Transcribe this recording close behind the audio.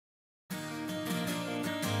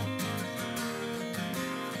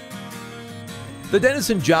The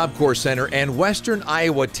Denison Job Corps Center and Western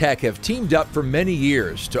Iowa Tech have teamed up for many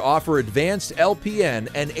years to offer advanced LPN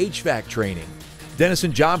and HVAC training.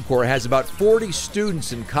 Denison Job Corps has about 40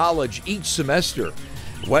 students in college each semester.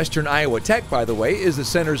 Western Iowa Tech, by the way, is the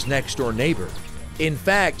center's next-door neighbor. In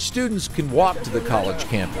fact, students can walk to the college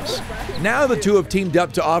campus. Now the two have teamed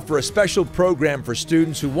up to offer a special program for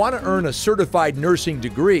students who want to earn a certified nursing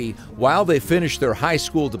degree while they finish their high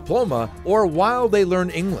school diploma or while they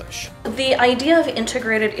learn English. The idea of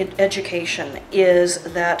integrated education is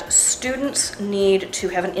that students need to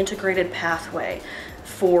have an integrated pathway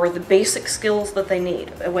for the basic skills that they need,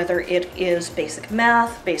 whether it is basic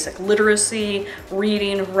math, basic literacy,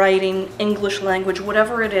 reading, writing, English language,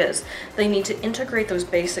 whatever it is. They need to integrate those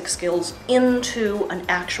basic skills into an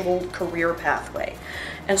actual career pathway.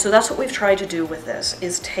 And so that's what we've tried to do with this,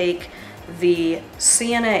 is take the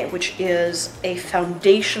CNA, which is a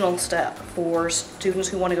foundational step for students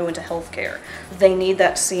who want to go into healthcare. They need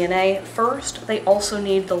that CNA first. They also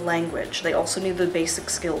need the language. They also need the basic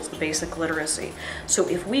skills, the basic literacy. So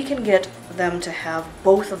if we can get them to have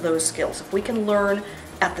both of those skills, if we can learn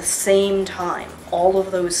at the same time all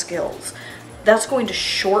of those skills, that's going to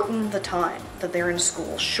shorten the time that they're in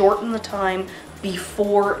school, shorten the time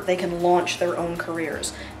before they can launch their own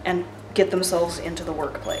careers and get themselves into the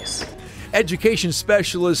workplace. Education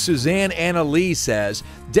specialist Suzanne Anna Lee says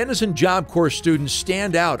Denison Job Corps students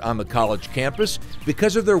stand out on the college campus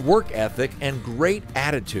because of their work ethic and great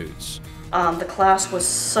attitudes. The class was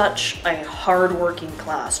such a hard-working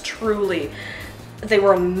class, truly. They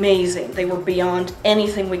were amazing. They were beyond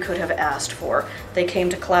anything we could have asked for. They came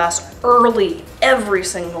to class early every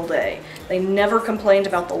single day. They never complained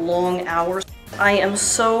about the long hours. I am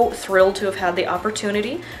so thrilled to have had the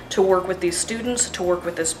opportunity to work with these students, to work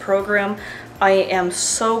with this program. I am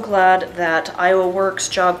so glad that Iowa Works,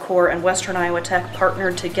 Job Corps, and Western Iowa Tech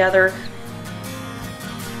partnered together